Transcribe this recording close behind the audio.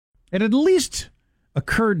It at least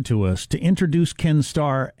occurred to us to introduce Ken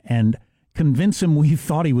Starr and convince him we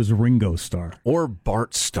thought he was Ringo Starr. Or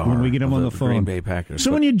Bart Starr. When we get him on the phone. Green Bay Packers.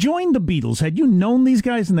 So when you joined the Beatles, had you known these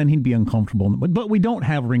guys? And then he'd be uncomfortable. But we don't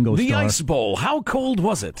have Ringo Starr. The Ice Bowl. How cold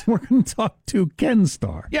was it? We're going to talk to Ken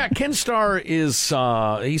Starr. Yeah, Ken Starr is,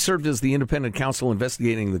 he served as the independent counsel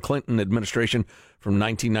investigating the Clinton administration from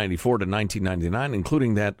 1994 to 1999,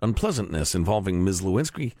 including that unpleasantness involving Ms.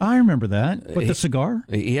 Lewinsky. I remember that. But the cigar?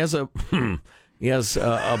 He has a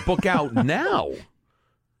book out now.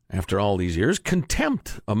 After all these years,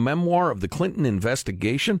 Contempt, a memoir of the Clinton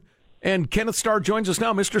investigation. And Kenneth Starr joins us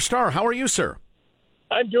now. Mr. Starr, how are you, sir?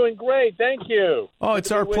 I'm doing great. Thank you. Oh,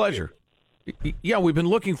 it's our pleasure. Yeah, we've been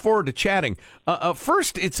looking forward to chatting.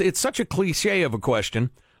 First, it's such a cliche of a question,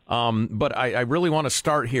 but I really want to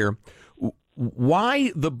start here.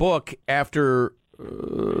 Why the book after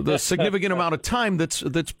the significant amount of time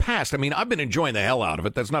that's passed? I mean, I've been enjoying the hell out of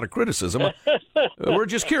it. That's not a criticism. We're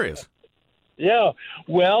just curious. Yeah,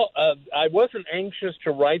 well, I wasn't anxious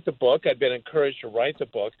to write the book. I'd been encouraged to write the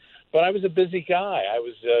book, but I was a busy guy. I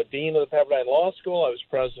was dean of the Pepperdine Law School. I was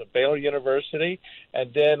president of Baylor University.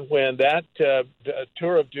 And then when that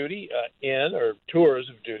tour of duty tours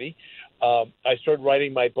of duty, I started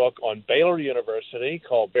writing my book on Baylor University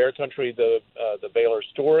called Bear Country, the Baylor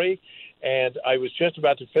Story. And I was just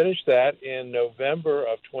about to finish that in November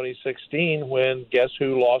of 2016 when guess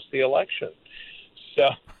who lost the election? So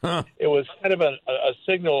it was kind of a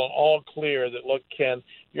signal and all clear that, look, Ken,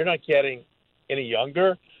 you're not getting any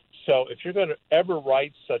younger. So if you're going to ever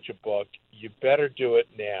write such a book, you better do it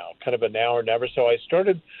now, kind of a now or never. So I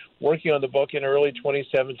started working on the book in early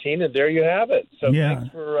 2017, and there you have it. So yeah.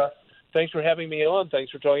 Thanks for having me on.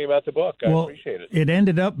 Thanks for talking about the book. I appreciate it. It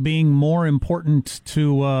ended up being more important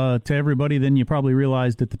to everybody than you probably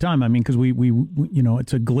realized at the time. I mean, because we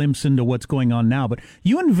it's a glimpse into what's going on now. But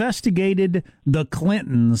you investigated the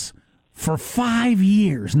Clintons for 5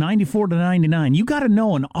 years, 94 to 99. You got to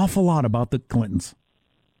know an awful lot about the Clintons.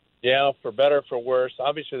 Yeah, for better or for worse.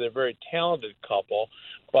 Obviously, they're a very talented couple,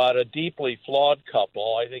 but a deeply flawed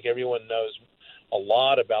couple. I think everyone knows a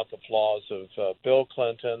lot about the flaws of Bill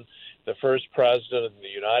Clinton, the first president of the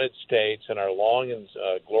United States, and our long and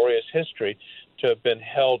glorious history to have been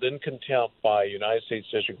held in contempt by a United States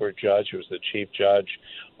District Court judge who was the chief judge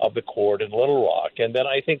of the court in Little Rock. And then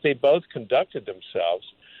I think they both conducted themselves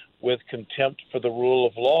with contempt for the rule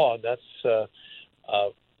of law, and that's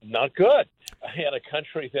not good in a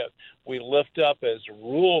country that we lift up as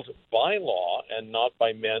ruled by law and not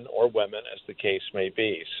by men or women, as the case may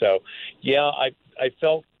be. So, yeah, I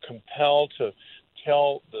felt compelled to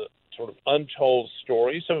tell the sort of untold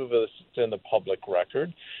story. Some of it is in the public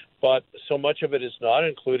record, but so much of it is not,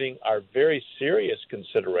 including our very serious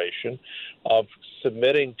consideration of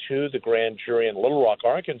submitting to the grand jury in Little Rock,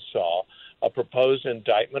 Arkansas, a proposed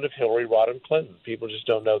indictment of Hillary Rodham Clinton. People just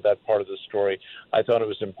don't know that part of the story. I thought it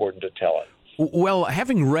was important to tell it. Well,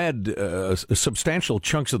 having read substantial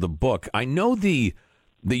chunks of the book, I know the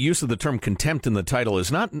use of the term contempt in the title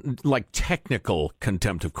is not like technical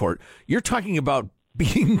contempt of court. You're talking about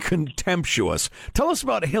being contemptuous. Tell us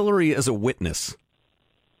about Hillary as a witness.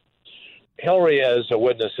 Hillary as a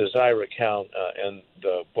witness, as I recount in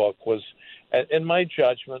the book, was, in my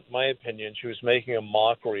judgment, my opinion, she was making a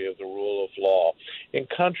mockery of the rule of law. In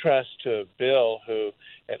contrast to Bill, who,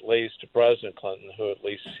 at least President Clinton, who at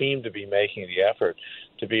least seemed to be making the effort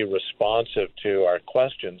to be responsive to our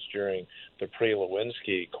questions during the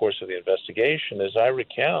pre-Lewinsky course of the investigation, as I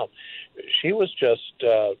recount, she was just,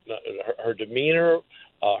 her demeanor,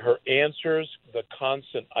 her answers, the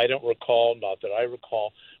constant, I don't recall, not that I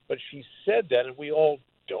recall, but she said that, and we all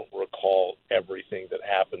don't recall everything that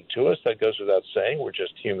happened to us. That goes without saying. We're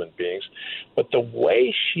just human beings. But the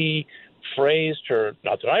way she phrased her,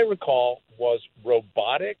 not that I recall, was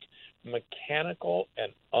robotic, mechanical,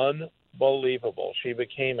 and unbelievable. She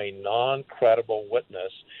became a non-credible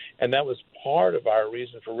witness, and that was part of our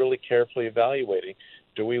reason for really carefully evaluating,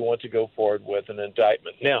 do we want to go forward with an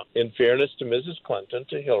indictment? Now, in fairness to Mrs. Clinton,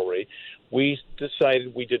 to Hillary, we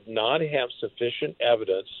decided we did not have sufficient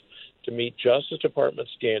evidence to meet Justice Department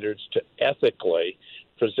standards to ethically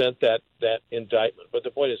present that indictment. But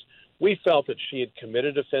the point is, we felt that she had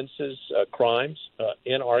committed offenses, crimes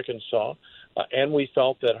in Arkansas, and we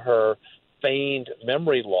felt that her feigned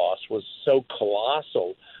memory loss was so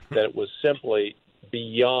colossal that it was simply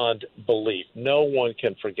beyond belief. No one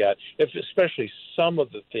can forget, especially some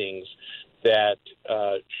of the things that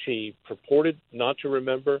she purported not to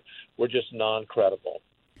remember were just non-credible.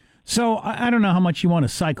 So I don't know how much you want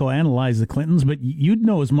to psychoanalyze the Clintons, but you'd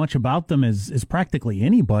know as much about them as practically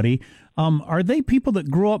anybody. Are they people that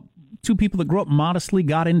grew up two people that grew up modestly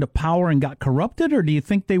got into power and got corrupted, or do you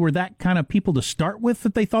think they were that kind of people to start with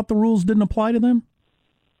that they thought the rules didn't apply to them?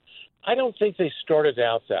 I don't think they started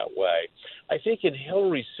out that way. I think in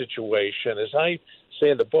Hillary's situation, as I say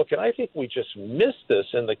in the book, and I think we just missed this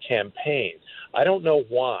in the campaign. I don't know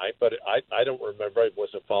why, but I don't remember. I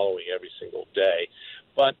wasn't following every single day.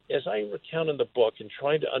 But as I recount in the book and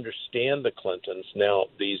trying to understand the Clintons now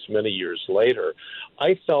these many years later,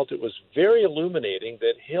 I felt it was very illuminating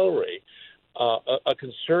that Hillary, a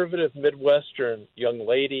conservative Midwestern young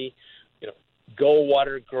lady,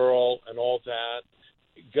 Goldwater girl and all that,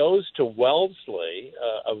 goes to Wellesley,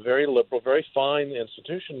 a very liberal, very fine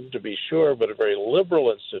institution to be sure, but a very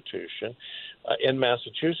liberal institution in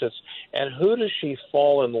Massachusetts. And who does she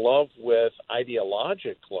fall in love with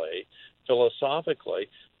ideologically, philosophically,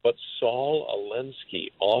 but Saul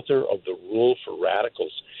Alinsky, author of The Rule for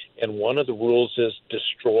Radicals. And one of the rules is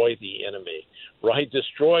destroy the enemy, right?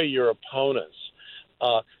 Destroy your opponents.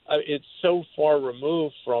 It's so far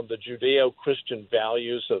removed from the Judeo-Christian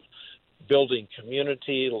values of building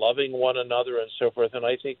community, loving one another, and so forth. And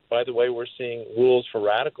I think, by the way, we're seeing rules for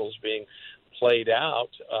radicals being played out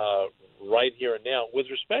right here and now. With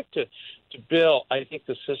respect to Bill, I think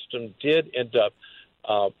the system did end up,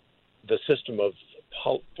 the system of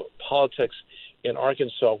politics in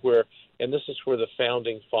Arkansas, where, and this is where the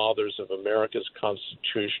founding fathers of America's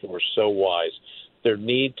Constitution were so wise, there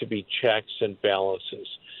need to be checks and balances.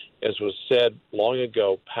 As was said long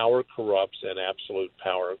ago, power corrupts and absolute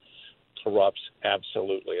power corrupts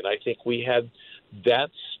absolutely. And I think we had that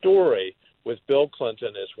story with Bill Clinton,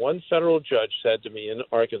 as one federal judge said to me in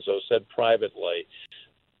Arkansas, said privately,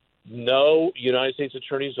 no United States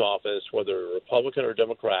Attorney's Office, whether Republican or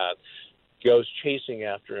Democrat, goes chasing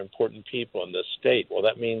after important people in this state. Well,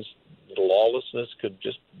 that means the lawlessness could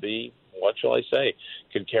just be, what shall I say,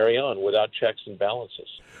 could carry on without checks and balances.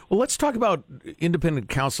 Well, let's talk about independent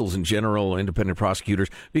counsels in general, independent prosecutors,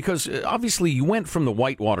 because obviously you went from the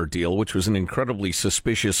Whitewater deal, which was an incredibly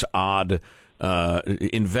suspicious, odd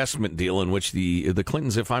investment deal in which the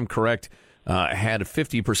Clintons, if I'm correct, had a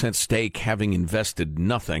 50% stake, having invested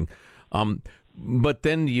nothing. But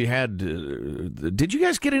then you had, did you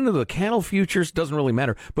guys get into the cattle futures? Doesn't really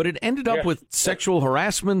matter. But it ended up with sexual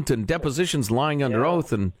harassment and depositions lying under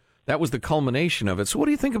oath, and that was the culmination of it. So what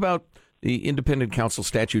do you think about the independent counsel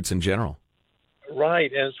statutes in general?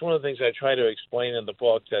 Right, and it's one of the things I try to explain in the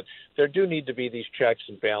book, that there do need to be these checks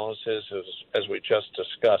and balances, as we just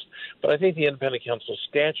discussed. But I think the independent counsel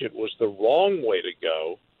statute was the wrong way to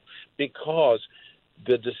go, because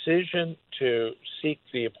the decision to seek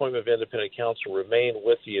the appointment of independent counsel remained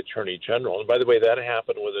with the Attorney General. And by the way, that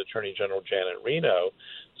happened with Attorney General Janet Reno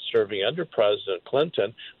serving under President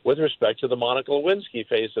Clinton with respect to the Monica Lewinsky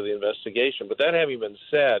phase of the investigation. But that having been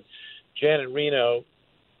said, Janet Reno,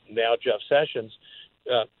 now Jeff Sessions,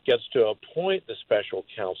 gets to appoint the special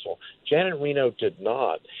counsel. Janet Reno did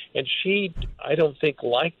not. And she, I don't think,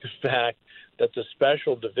 liked the fact that the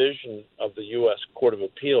special division of the U.S. Court of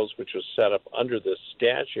Appeals, which was set up under this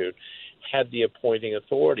statute, had the appointing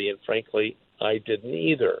authority. And frankly, I didn't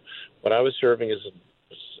either. When I was serving as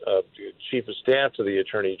Chief of Staff to the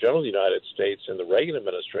Attorney General of the United States in the Reagan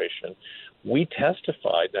administration, we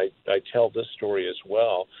testified, and I tell this story as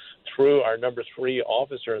well, through our number 3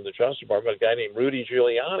 officer in the Justice Department, a guy named Rudy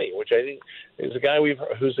Giuliani, which I think is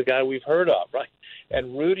who's the guy we've heard of, right?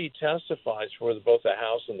 And Rudy testifies for both the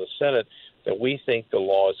House and the Senate that we think the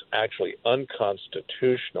law is actually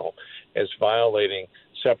unconstitutional as violating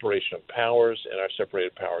separation of powers in our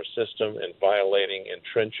separated power system and violating,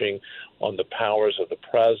 entrenching on the powers of the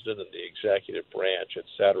president and the executive branch, et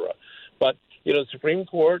cetera. But, the Supreme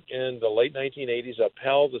Court in the late 1980s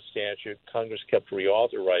upheld the statute. Congress kept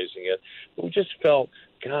reauthorizing it. But we just felt,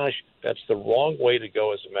 gosh, that's the wrong way to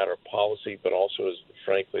go as a matter of policy, but also, as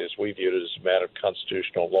frankly, as we viewed it, as a matter of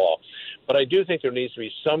constitutional law. But I do think there needs to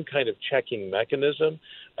be some kind of checking mechanism.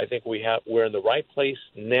 I think we're in the right place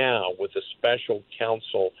now with the special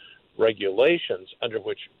counsel regulations under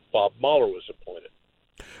which Bob Mueller was appointed.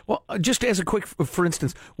 Well, just as a quick, for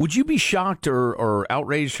instance, would you be shocked or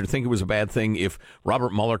outraged or think it was a bad thing if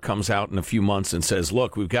Robert Mueller comes out in a few months and says,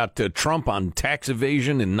 look, we've got Trump on tax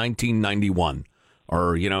evasion in 1991,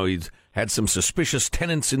 or, he's had some suspicious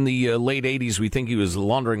tenants in the late 80s. We think he was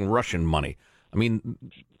laundering Russian money. I mean,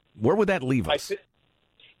 where would that leave us?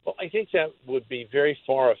 I think that would be very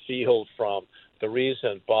far afield from the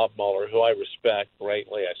reason Bob Mueller, who I respect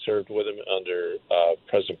greatly, I served with him under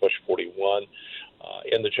President Bush 41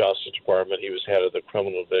 in the Justice Department. He was head of the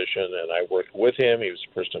criminal division, and I worked with him. He was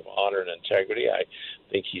a person of honor and integrity. I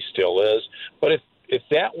think he still is. But if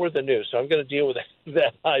that were the news, so I'm going to deal with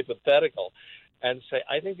that hypothetical. and say,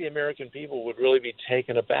 I think the American people would really be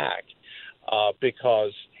taken aback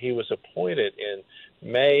because he was appointed in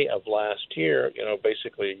May of last year,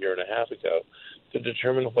 basically a year and a half ago, to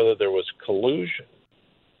determine whether there was collusion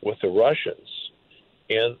with the Russians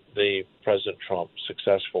in the President Trump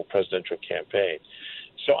successful presidential campaign.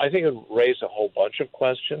 So I think it raised a whole bunch of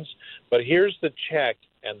questions. But here's the check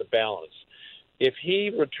and the balance. If he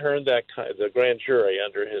returned the grand jury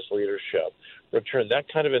under his leadership returned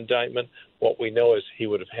that kind of indictment, what we know is he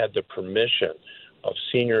would have had the permission of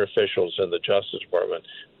senior officials in the Justice Department,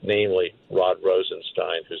 namely Rod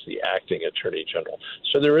Rosenstein, who's the acting Attorney General.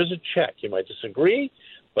 So there is a check. You might disagree,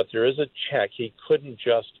 but there is a check. He couldn't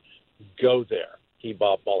just go there.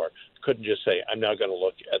 Bob Mueller, couldn't just say, I'm now going to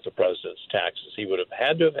look at the president's taxes. He would have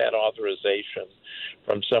had to have had authorization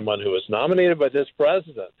from someone who was nominated by this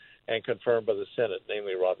president and confirmed by the Senate,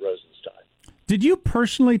 namely Rod Rosenstein. Did you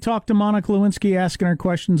personally talk to Monica Lewinsky asking her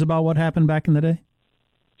questions about what happened back in the day?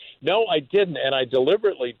 No, I didn't, and I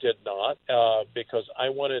deliberately did not because I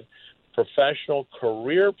wanted professional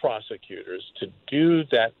career prosecutors to do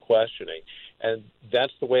that questioning. And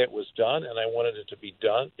that's the way it was done, and I wanted it to be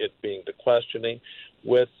done, it being the questioning,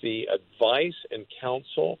 with the advice and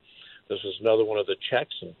counsel. This was another one of the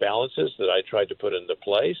checks and balances that I tried to put into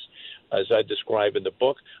place. As I describe in the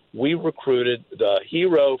book, we recruited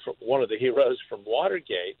one of the heroes from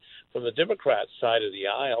Watergate, from the Democrat side of the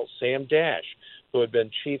aisle, Sam Dash, who had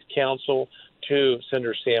been chief counsel to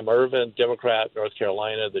Senator Sam Ervin, Democrat, North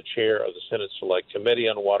Carolina, the chair of the Senate Select Committee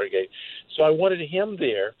on Watergate. So I wanted him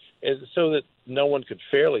there so that no one could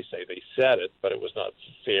fairly say they said it, but it was not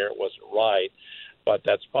fair, it wasn't right, but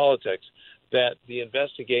that's politics, that the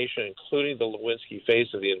investigation, including the Lewinsky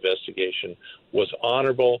phase of the investigation, was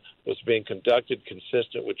honorable, was being conducted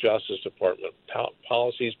consistent with Justice Department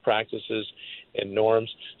policies, practices, and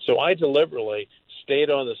norms. So I deliberately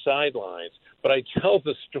stayed on the sidelines, but I tell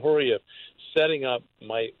the story of setting up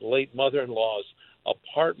my late mother-in-law's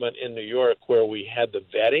apartment in New York where we had the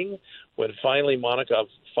vetting when finally Monica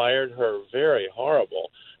fired her very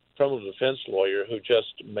horrible criminal defense lawyer who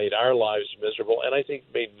just made our lives miserable, and I think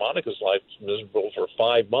made Monica's life miserable for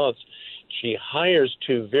 5 months. She hires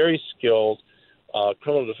two very skilled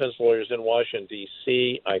criminal defense lawyers in Washington,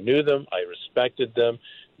 D.C. I knew them. I respected them.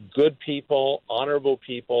 Good people, honorable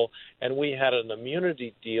people, and we had an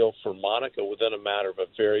immunity deal for Monica within a matter of a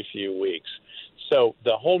very few weeks. So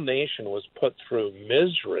the whole nation was put through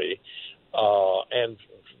misery, and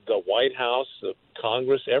the White House, the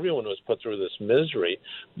Congress, everyone was put through this misery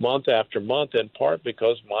month after month, in part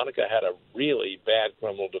because Monica had a really bad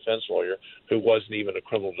criminal defense lawyer who wasn't even a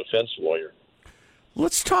criminal defense lawyer.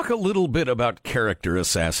 Let's talk a little bit about character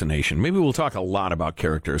assassination. Maybe we'll talk a lot about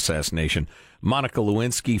character assassination. Monica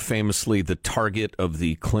Lewinsky, famously the target of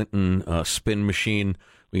the Clinton spin machine.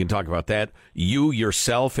 We can talk about that. You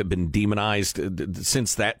yourself have been demonized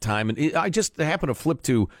since that time. And I just happened to flip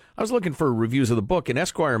to, I was looking for reviews of the book, and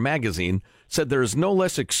Esquire magazine said there is no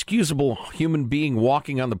less excusable human being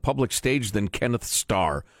walking on the public stage than Kenneth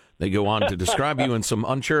Starr. They go on to describe you in some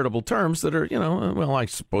uncharitable terms that are, well, I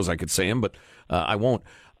suppose I could say them, but I won't.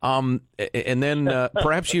 And then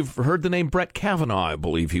perhaps you've heard the name Brett Kavanaugh. I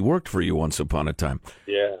believe he worked for you once upon a time.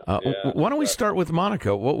 Yeah. Why don't we start with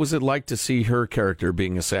Monica? What was it like to see her character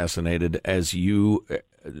being assassinated as you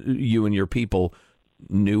and your people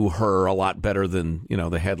knew her a lot better than,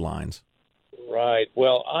 the headlines? Right.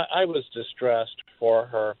 Well, I was distressed for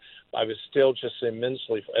her. I was still just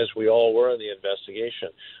immensely, as we all were in the investigation.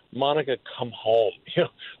 Monica, come home.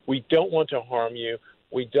 We don't want to harm you.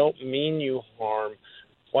 We don't mean you harm.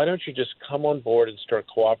 Why don't you just come on board and start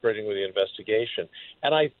cooperating with the investigation?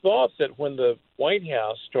 And I thought that when the White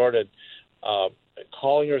House started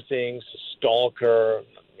calling her things, stalker,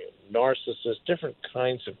 narcissist, different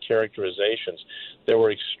kinds of characterizations that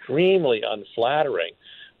were extremely unflattering,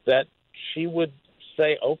 that she would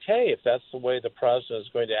say, okay, if that's the way the president is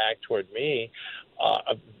going to act toward me,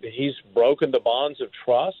 he's broken the bonds of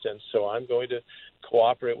trust, and so I'm going to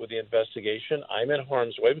cooperate with the investigation. I'm in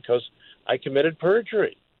harm's way because I committed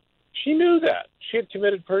perjury. She knew that. She had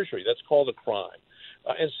committed perjury. That's called a crime.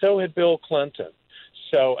 And so had Bill Clinton.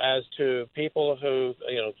 So as to people who,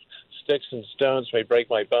 sticks and stones may break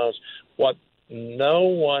my bones, what no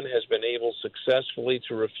one has been able successfully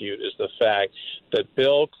to refute is the fact that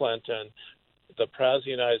Bill Clinton, the President of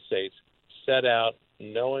the United States, set out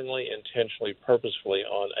knowingly, intentionally, purposefully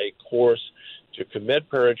on a course to commit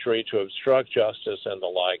perjury, to obstruct justice, and the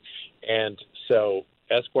like. And so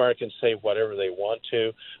Esquire can say whatever they want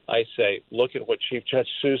to. I say, look at what Chief Judge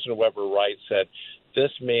Susan Weber Wright said.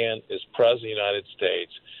 This man is President of the United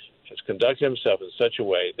States. has conducted himself in such a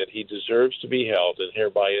way that he deserves to be held, and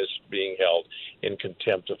hereby is being held in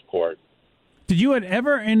contempt of court. Did you at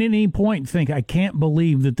ever at any point think, I can't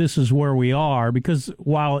believe that this is where we are? Because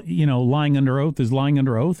while, lying under oath is lying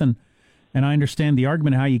under oath, and I understand the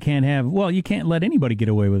argument how you can't let anybody get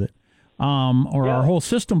away with it, our whole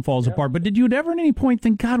system falls apart. But did you at ever at any point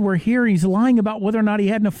think, God, we're here, he's lying about whether or not he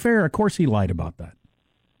had an affair? Of course he lied about that.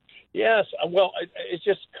 Yes, well, it's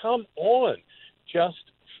just, come on.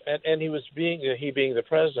 And he being the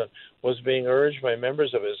president, was being urged by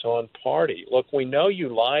members of his own party. Look, we know you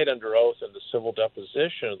lied under oath in the civil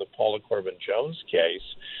deposition of the Paula Corbin Jones case.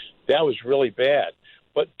 That was really bad.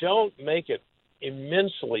 But don't make it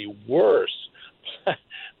immensely worse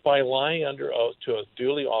by lying under oath to a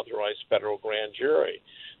duly authorized federal grand jury.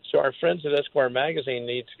 So our friends at Esquire Magazine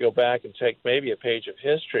need to go back and take maybe a page of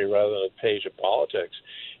history rather than a page of politics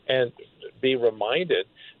and be reminded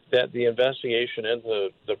that the investigation into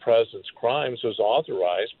the president's crimes was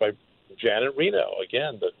authorized by Janet Reno,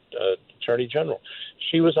 again, the Attorney General.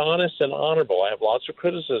 She was honest and honorable. I have lots of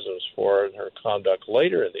criticisms for her conduct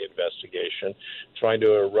later in the investigation, trying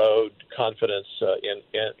to erode confidence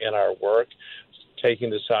in our work, taking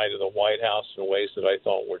the side of the White House in ways that I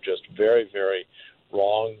thought were just very, very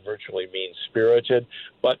wrong, virtually mean-spirited.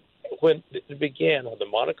 But when it began, when the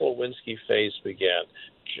Monica Lewinsky phase began,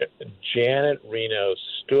 Janet Reno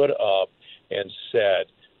stood up and said,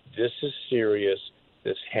 this is serious.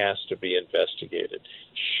 This has to be investigated.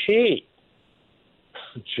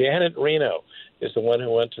 Janet Reno, is the one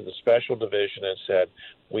who went to the special division and said,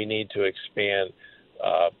 we need to expand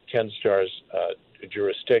Ken Starr's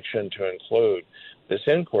jurisdiction to include this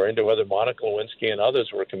inquiry into whether Monica Lewinsky and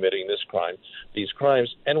others were committing these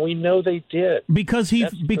crimes, and we know they did. Because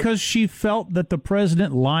she felt that the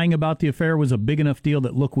president lying about the affair was a big enough deal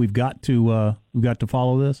that, look, we've got to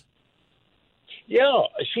follow this. Yeah,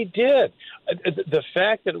 she did. The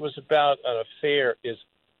fact that it was about an affair is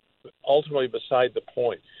ultimately beside the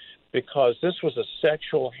point, because this was a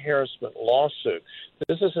sexual harassment lawsuit.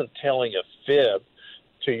 This isn't telling a fib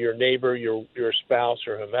to your neighbor, your spouse,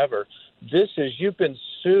 or whomever. This is, you've been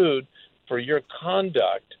sued for your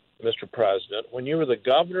conduct, Mr. President, when you were the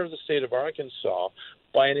governor of the state of Arkansas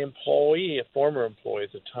by an employee, a former employee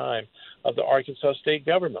at the time, of the Arkansas state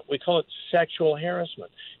government. We call it sexual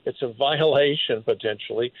harassment. It's a violation,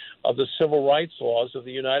 potentially, of the civil rights laws of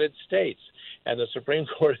the United States. And the Supreme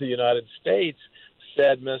Court of the United States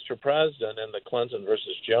said, Mr. President, in the Clinton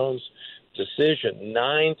versus Jones decision,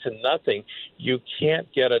 9-0, you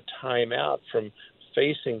can't get a timeout from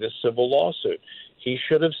facing this civil lawsuit. He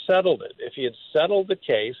should have settled it. If he had settled the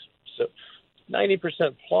case, so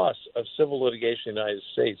 90% plus of civil litigation in the United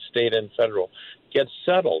States, state and federal, gets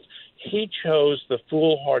settled. He chose the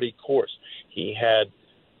foolhardy course.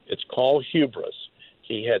 It's called hubris.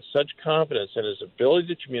 He had such confidence in his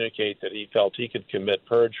ability to communicate that he felt he could commit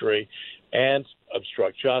perjury and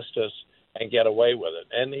obstruct justice and get away with it.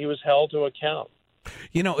 And he was held to account.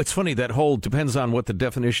 It's funny, that whole depends on what the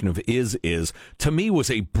definition of is, to me,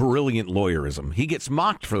 was a brilliant lawyerism. He gets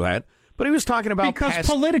mocked for that, but he was talking about because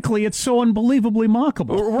politically it's so unbelievably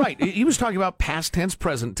mockable. Right. He was talking about past tense,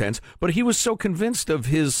 present tense, but he was so convinced of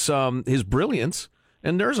his brilliance,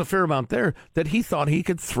 and there's a fair amount there, that he thought he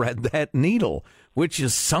could thread that needle, which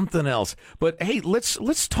is something else. But hey,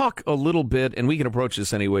 let's talk a little bit, and we can approach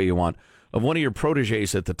this any way you want, of one of your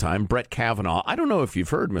proteges at the time, Brett Kavanaugh. I don't know if you've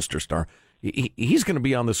heard, Mr. Starr. He's going to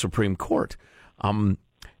be on the Supreme Court. And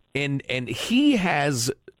he has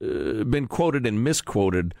been quoted and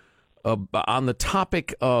misquoted on the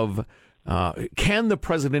topic of can the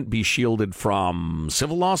president be shielded from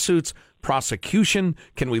civil lawsuits, prosecution?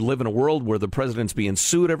 Can we live in a world where the president's being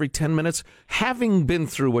sued every 10 minutes? Having been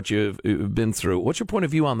through what you've been through, what's your point of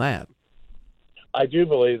view on that? I do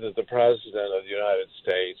believe that the president of the United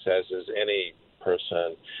States, as is any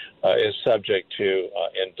person, is subject to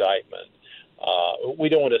indictment. We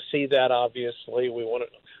don't want to see that, obviously. We want to.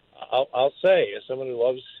 I'll say, as someone who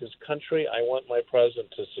loves his country, I want my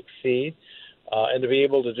president to succeed and to be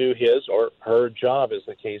able to do his or her job, as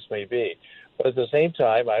the case may be. But at the same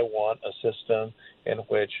time, I want a system in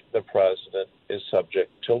which the president is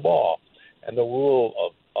subject to law and the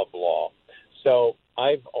rule of law. So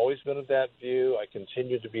I've always been of that view. I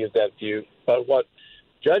continue to be of that view. But what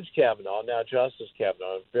Judge Kavanaugh, now Justice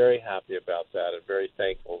Kavanaugh, I'm very happy about that and very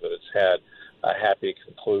thankful that it's had a happy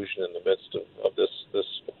conclusion in the midst of this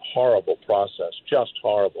horrible process, just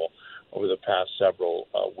horrible, over the past several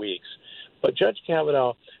weeks. But Judge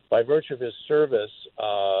Kavanaugh, by virtue of his service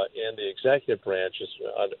in the executive branches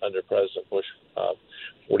under President Bush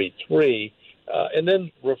 43, and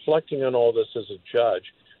then reflecting on all this as a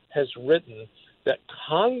judge, has written that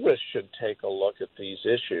Congress should take a look at these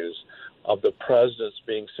issues of the presidents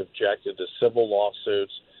being subjected to civil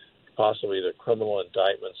lawsuits, possibly to criminal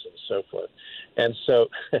indictments and so forth. And so,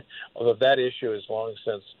 although that issue has long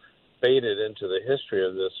since faded into the history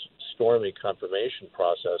of this stormy confirmation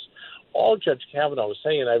process, all Judge Kavanaugh was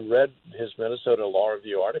saying, and I read his Minnesota Law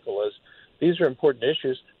Review article, is these are important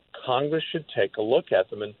issues. Congress should take a look at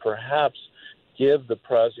them and perhaps give the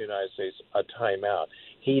President of the United States a timeout.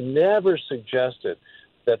 He never suggested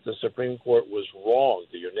that the Supreme Court was wrong,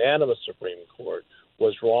 the unanimous Supreme Court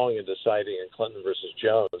was wrong in deciding in Clinton versus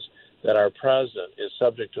Jones that our president is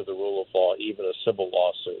subject to the rule of law, even a civil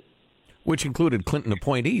lawsuit. Which included Clinton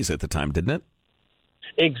appointees at the time, didn't it?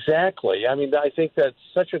 Exactly. I mean, I think that's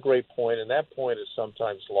such a great point, and that point is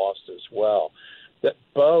sometimes lost as well, that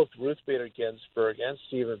both Ruth Bader Ginsburg and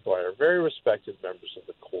Stephen Breyer, very respected members of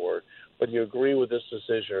the court, whether you agree with this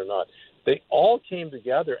decision or not, they all came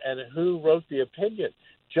together, and who wrote the opinion?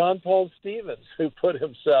 John Paul Stevens, who put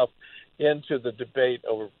himself into the debate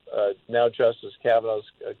over now Justice Kavanaugh's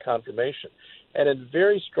confirmation. And in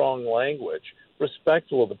very strong language,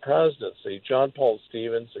 respectful of the presidency, John Paul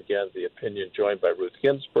Stevens, again, the opinion joined by Ruth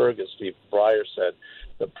Ginsburg and Stephen Breyer, said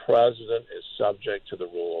the president is subject to the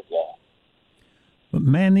rule of law. But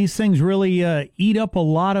man, these things really eat up a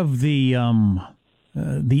lot of the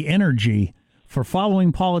energy for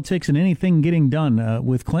following politics and anything getting done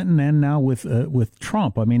with Clinton and now with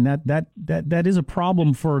Trump. I mean, that is a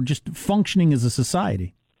problem for just functioning as a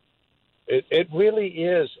society. It really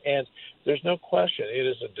is, and there's no question. It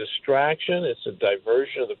is a distraction. It's a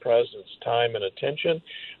diversion of the president's time and attention.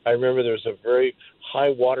 I remember there was a very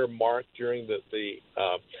high water mark during the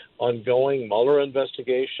ongoing Mueller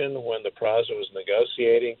investigation when the president was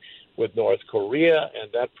negotiating with North Korea, and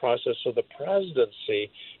that process of the presidency,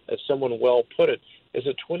 as someone well put it, is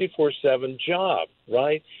a 24/7 job,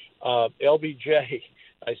 right? LBJ,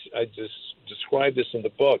 I just described this in the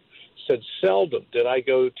book, said seldom did I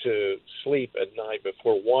go to sleep at night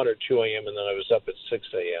before 1 or 2 a.m. and then I was up at 6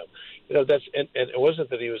 a.m. You know, and it wasn't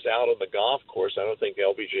that he was out on the golf course. I don't think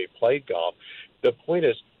LBJ played golf. The point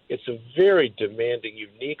is, it's a very demanding,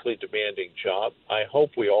 uniquely demanding job. I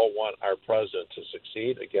hope we all want our president to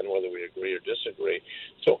succeed, again, whether we agree or disagree.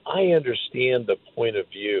 So I understand the point of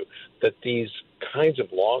view that these kinds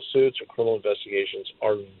of lawsuits or criminal investigations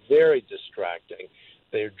are very distracting.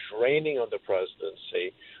 They're draining on the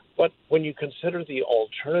presidency. But when you consider the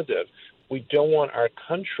alternative, we don't want our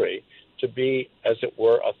country to be, as it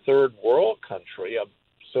were, a third world country, a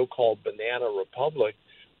so-called banana republic,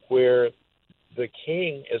 where the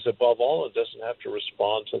king is above all and doesn't have to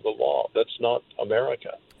respond to the law. That's not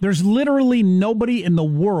America. There's literally nobody in the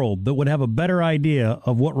world that would have a better idea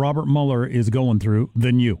of what Robert Mueller is going through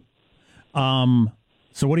than you.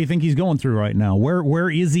 So what do you think he's going through right now? Where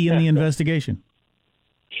is he in the investigation?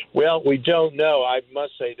 Well, we don't know. I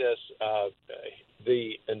must say this.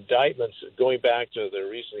 The indictments, going back to the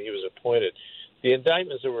reason he was appointed, the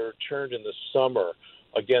indictments that were returned in the summer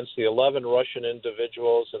against the 11 Russian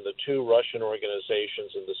individuals and the 2 Russian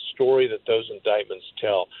organizations and the story that those indictments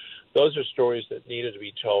tell, those are stories that needed to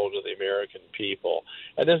be told to the American people.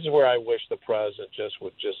 And this is where I wish the president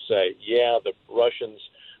would say, yeah, the Russians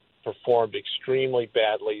performed extremely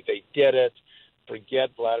badly. They did it. Forget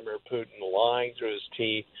Vladimir Putin lying through his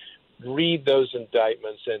teeth. Read those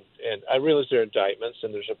indictments, and I realize they're indictments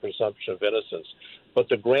and there's a presumption of innocence, but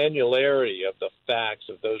the granularity of the facts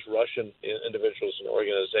of those Russian individuals and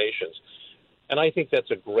organizations, and I think that's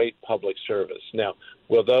a great public service. Now,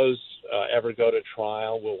 will those ever go to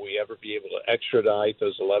trial? Will we ever be able to extradite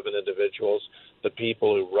those 11 individuals, the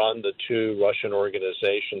people who run the 2 Russian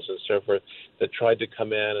organizations and so forth that tried to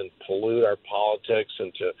come in and pollute our politics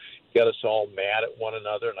and to get us all mad at one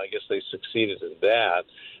another? And I guess they succeeded in that.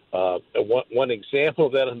 One example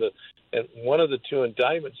of that in one of the 2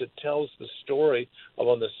 indictments, it tells the story of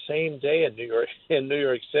on the same day in New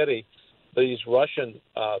York City, these Russian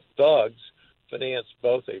thugs financed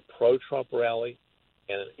both a pro-Trump rally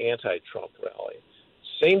and an anti-Trump rally.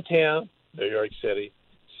 Same town, New York City,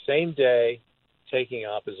 same day, taking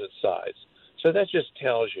opposite sides. So that just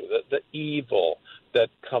tells you that the evil that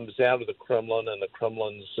comes out of the Kremlin and the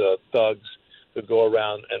Kremlin's thugs who go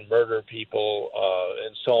around and murder people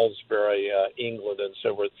in Salisbury, England, and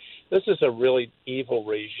so forth. This is a really evil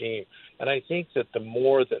regime. And I think that the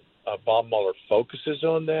more that Bob Mueller focuses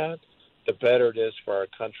on that, the better it is for our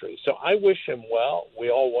country. So I wish him well.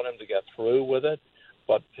 We all want him to get through with it.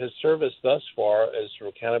 But his service thus far, as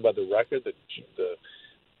recounted by the record, the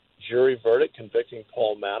jury verdict convicting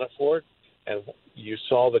Paul Manafort, and you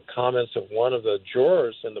saw the comments of one of the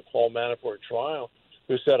jurors in the Paul Manafort trial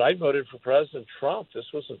who said, I voted for President Trump. This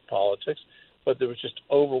wasn't politics. but there was just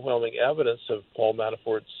overwhelming evidence of Paul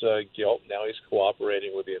Manafort's guilt. Now he's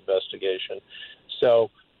cooperating with the investigation. So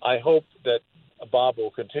I hope that Bob will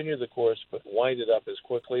continue the course, but wind it up as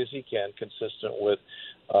quickly as he can, consistent with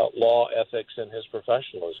law, ethics, and his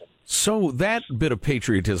professionalism. So that bit of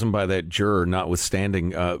patriotism by that juror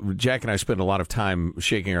notwithstanding, Jack and I spend a lot of time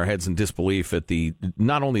shaking our heads in disbelief at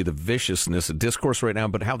not only the viciousness of discourse right now,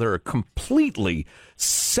 but how there are completely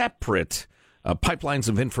separate pipelines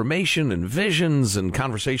of information and visions and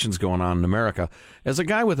conversations going on in America. As a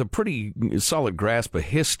guy with a pretty solid grasp of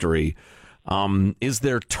history, is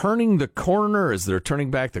there turning the corner? Is there turning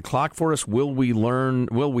back the clock for us? Will we relearn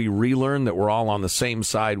that we're all on the same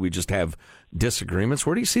side? We just have disagreements.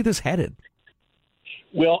 Where do you see this headed?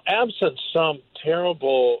 Well, absent some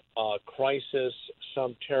terrible crisis,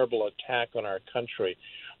 some terrible attack on our country,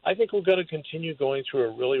 I think we're going to continue going through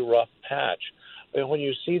a really rough patch. I mean, when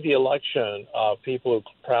you see the election of people who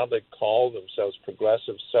proudly call themselves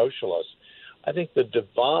progressive socialists, I think the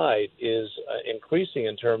divide is increasing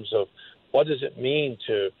in terms of what does it mean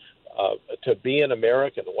to be an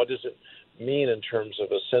American? What does it mean in terms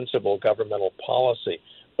of a sensible governmental policy?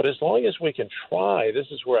 But as long as we can try, this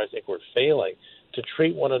is where I think we're failing, to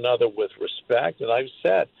treat one another with respect. And I've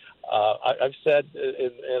said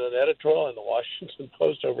in an editorial in the Washington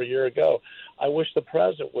Post over a year ago, I wish the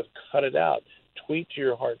president would cut it out. Tweet to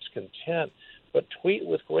your heart's content, but tweet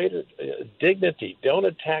with greater dignity. Don't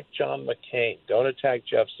attack John McCain. Don't attack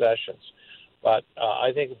Jeff Sessions. But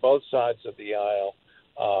I think both sides of the aisle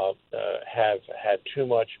have had too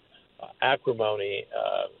much acrimony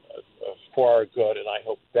for our good, and I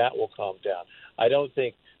hope that will calm down. I don't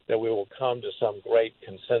think that we will come to some great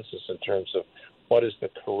consensus in terms of what is the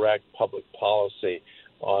correct public policy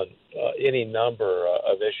on any number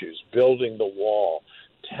of issues, building the wall,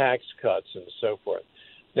 tax cuts, and so forth.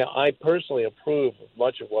 Now, I personally approve of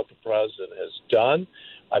much of what the president has done.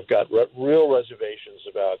 I've got real reservations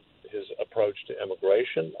about his approach to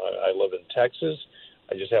immigration. I live in Texas.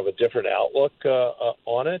 I just have a different outlook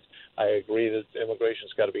on it. I agree that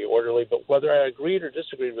immigration's got to be orderly, but whether I agreed or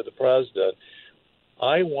disagreed with the president,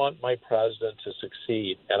 I want my president to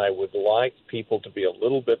succeed, and I would like people to be a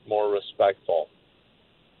little bit more respectful.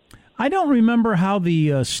 I don't remember how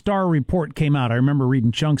the Starr report came out. I remember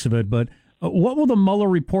reading chunks of it, but what will the Mueller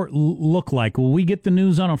report look like? Will we get the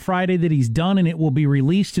news on a Friday that he's done and it will be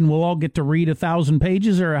released and we'll all get to read 1,000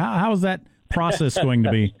 pages? Or how is that process going to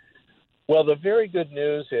be? Well, the very good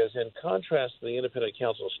news is, in contrast to the independent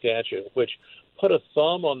counsel statute, which put a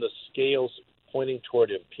thumb on the scales pointing toward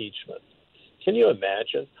impeachment, can you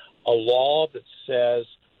imagine a law that says,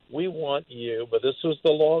 we want you, but this was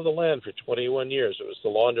the law of the land for 21 years. It was the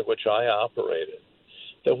law under which I operated,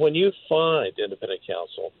 that when you find independent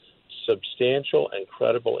counsel substantial and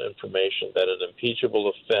credible information that an impeachable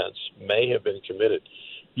offense may have been committed,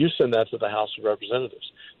 you send that to the House of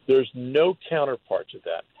Representatives. There's no counterpart to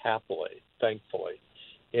that, happily, thankfully,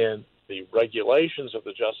 in the regulations of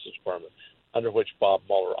the Justice Department under which Bob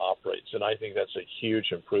Mueller operates, and I think that's a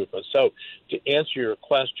huge improvement. So to answer your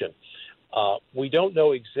question, we don't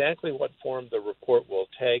know exactly what form the report will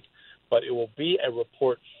take, but it will be a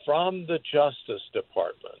report from the Justice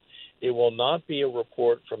Department. It will not be a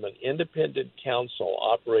report from an independent counsel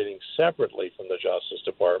operating separately from the Justice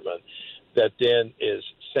Department that then is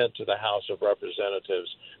sent to the House of Representatives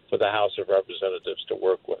for the House of Representatives to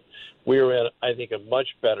work with. We're in, I think, a much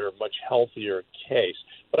better, much healthier case.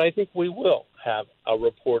 But I think we will have a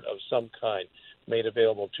report of some kind made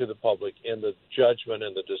available to the public in the judgment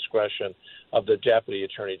and the discretion of the Deputy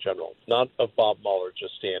Attorney General, not of Bob Mueller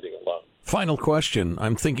just standing alone. Final question.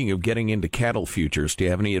 I'm thinking of getting into cattle futures. Do you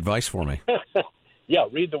have any advice for me? Yeah,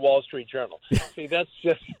 read the Wall Street Journal. See, that's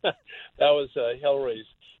just that was Hillary's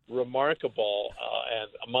remarkable,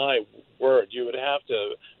 and my word, you would have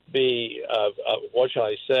to be, what shall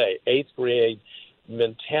I say, eighth grade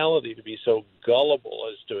mentality to be so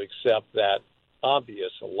gullible as to accept that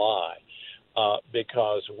obvious lie.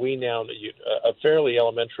 Because we now, a fairly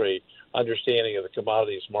elementary understanding of the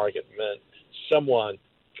commodities market meant someone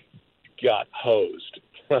got hosed,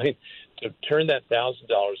 right? To turn that $1,000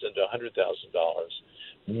 into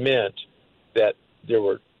 $100,000 meant that there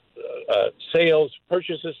were sales,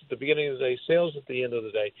 purchases at the beginning of the day, sales at the end of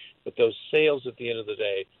the day, but those sales at the end of the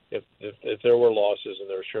day, if there were losses, and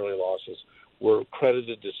there were surely losses, were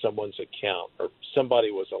credited to someone's account, or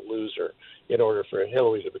somebody was a loser in order for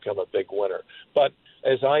Hillary to become a big winner. But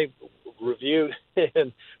as I reviewed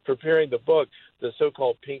in preparing the book, the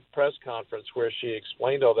so-called pink press conference where she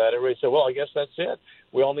explained all that, everybody said, well, I guess that's it.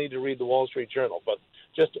 We all need to read the Wall Street Journal. But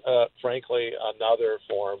just, frankly, another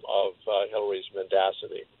form of Hillary's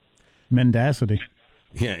mendacity. Mendacity.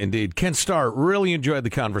 Yeah, indeed. Ken Starr, really enjoyed the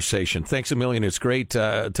conversation. Thanks a million. It's great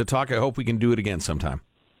to talk. I hope we can do it again sometime.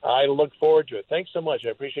 I look forward to it. Thanks so much. I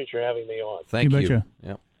appreciate your having me on. Thank you. Betcha.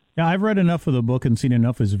 Yep. Yeah, I've read enough of the book and seen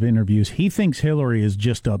enough of his interviews. He thinks Hillary is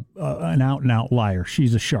just an out-and-out liar.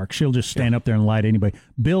 She's a shark. She'll just stand up there and lie to anybody.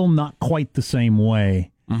 Bill, not quite the same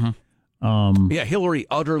way. Mm-hmm. Hillary,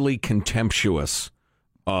 utterly contemptuous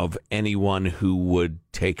of anyone who would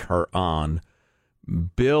take her on.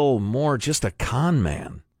 Bill, more just a con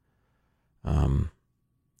man.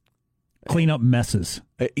 Clean up messes.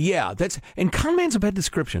 And con man's a bad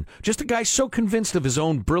description. Just a guy so convinced of his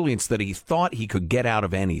own brilliance that he thought he could get out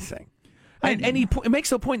of anything. And he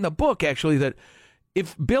makes the point in the book, actually, that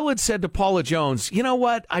if Bill had said to Paula Jones, you know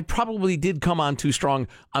what, I probably did come on too strong.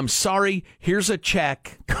 I'm sorry. Here's a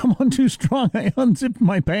check. Come on too strong. I unzipped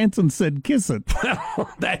my pants and said, kiss it.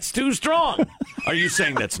 That's too strong. Are you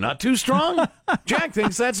saying that's not too strong? Jack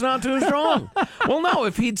thinks that's not too strong. Well, no,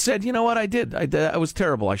 if he'd said, you know what, I was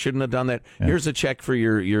terrible. I shouldn't have done that. Yeah. Here's a check for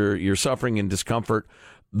your suffering and discomfort.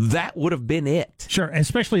 That would have been it. Sure,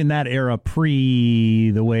 especially in that era,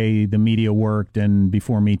 pre the way the media worked and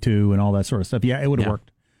before Me Too and all that sort of stuff. Yeah, it would have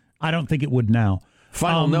worked. I don't think it would now.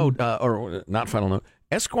 Final note, or not final note,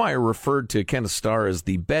 Esquire referred to Ken Starr as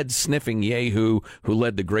the bed-sniffing yahoo who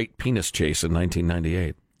led the great penis chase in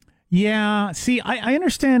 1998. Yeah, see, I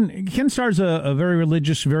understand Ken Starr's a very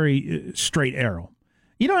religious, very straight arrow.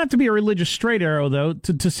 You don't have to be a religious straight arrow, though,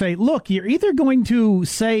 to say, look, you're either going to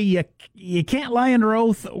say you can't lie under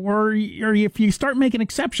oath, or if you start making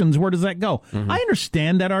exceptions, where does that go? Mm-hmm. I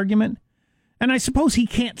understand that argument, and I suppose he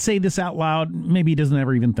can't say this out loud. Maybe he doesn't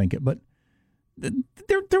ever even think it, but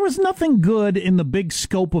there was nothing good in the big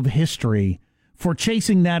scope of history for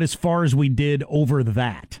chasing that as far as we did over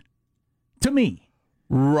that, to me.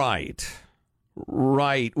 Right.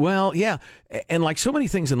 Well, yeah, and like so many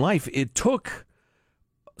things in life, it took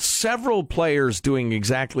several players doing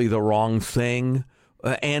exactly the wrong thing,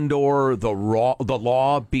 and or the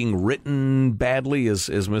law being written badly, as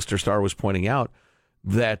Mr. Starr was pointing out,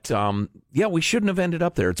 that, we shouldn't have ended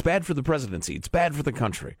up there. It's bad for the presidency. It's bad for the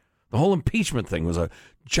country. The whole impeachment thing was a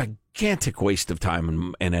gigantic waste of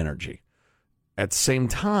time and energy. At the same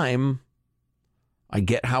time, I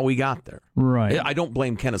get how we got there. Right. I don't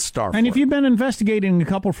blame Kenneth Starr for it. And if you've been investigating a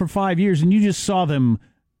couple for 5 years and you just saw them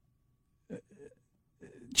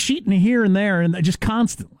cheating here and there, and just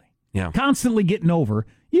constantly getting over,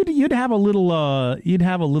 you'd have a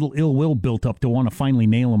little ill will built up to want to finally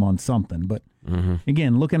nail them on something. But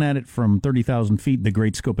again, looking at it from 30,000 feet, the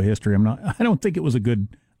great scope of history, I don't think it was a good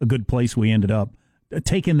place we ended up,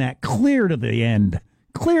 taking that clear to the end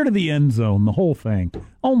zone, the whole thing.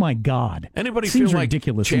 Oh my God! Anybody seems feel like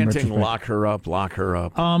ridiculous chanting "Lock her up"?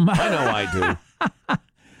 I know I do.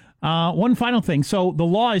 One final thing. So the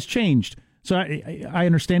law has changed. So I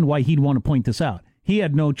understand why he'd want to point this out. He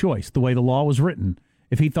had no choice. The way the law was written,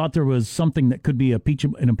 if he thought there was something that could be an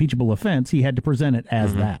impeachable offense, he had to present it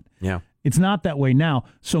as that. Yeah. It's not that way now.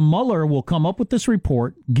 So Mueller will come up with this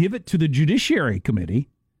report, give it to the Judiciary Committee,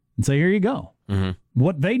 and say, here you go. Mm-hmm.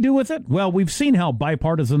 What they do with it, well, we've seen how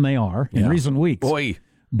bipartisan they are in recent weeks. Boy.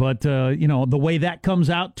 But, the way that comes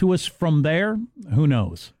out to us from there, who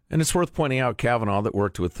knows? And it's worth pointing out, Kavanaugh, that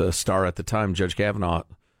worked with Starr at the time, Judge Kavanaugh,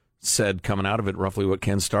 said coming out of it roughly what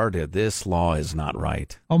Ken Starr did. This law is not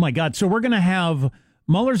right. Oh, my God. So we're going to have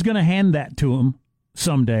Mueller's going to hand that to him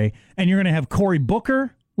someday, and you're going to have Cory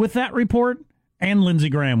Booker with that report and Lindsey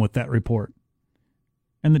Graham with that report.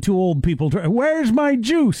 And the two old people, where's my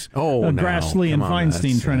juice? Grassley and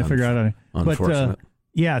Feinstein trying to figure out how to. Unfortunate.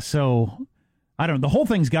 But, so I don't know. The whole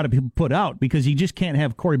thing's got to be put out because you just can't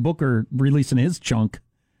have Cory Booker releasing his chunk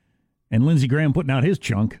and Lindsey Graham putting out his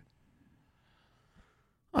chunk.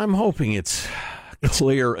 I'm hoping it's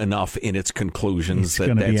clear enough in its conclusions that's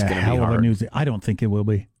going to be hard. I don't think it will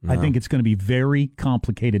be. No. I think it's going to be very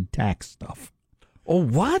complicated tax stuff. Oh,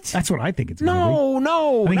 what? That's what I think it's going to be.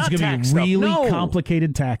 No, I think it's going to be really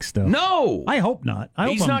complicated tax stuff. No. I hope not.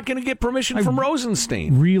 He's not going to get permission from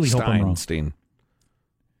Rosenstein. Really hope I'm wrong.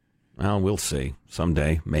 Well, we'll see.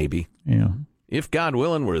 Someday, maybe. Yeah. If God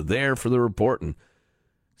willing, we're there for the report and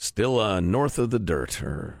still north of the dirt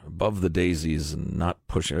or above the daisies and not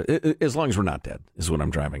pushing it. As long as we're not dead is what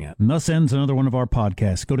I'm driving at. And thus ends another one of our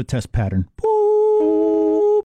podcasts. Go to Test Pattern.